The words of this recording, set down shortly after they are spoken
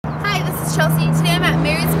it's Chelsea. Today I'm at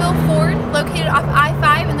Marysville Ford, located off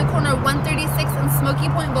I-5 in the corner of 136 and Smoky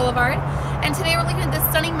Point Boulevard. And today we're looking at this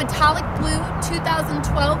stunning metallic blue 2012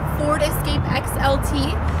 Ford Escape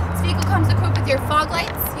XLT. This vehicle comes equipped with your fog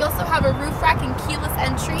lights. You also have a roof rack and keyless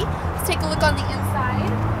entry. Let's take a look on the inside.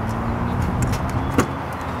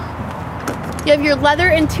 You have your leather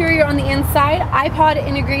interior on the inside, iPod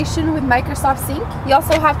integration with Microsoft Sync. You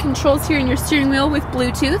also have controls here in your steering wheel with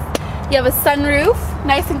Bluetooth. You have a sunroof,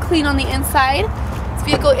 nice and clean on the inside. This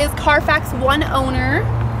vehicle is Carfax 1 owner.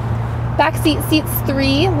 Back seat seats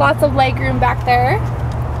 3, lots of legroom back there.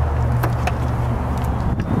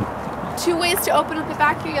 2 ways to open up the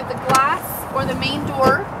back here. You have the glass or the main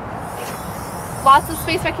door. Lots of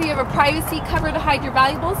space back here. You have a privacy cover to hide your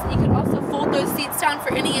valuables. You can also fold those seats down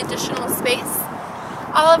for any additional space.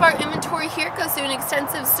 All of our inventory here goes through an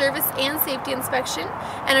extensive service and safety inspection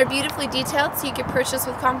and are beautifully detailed so you can purchase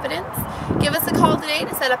with confidence. Give us a call today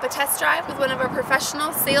to set up a test drive with one of our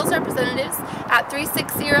professional sales representatives at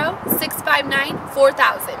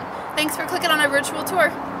 360-659-4000. Thanks for clicking on our virtual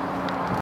tour.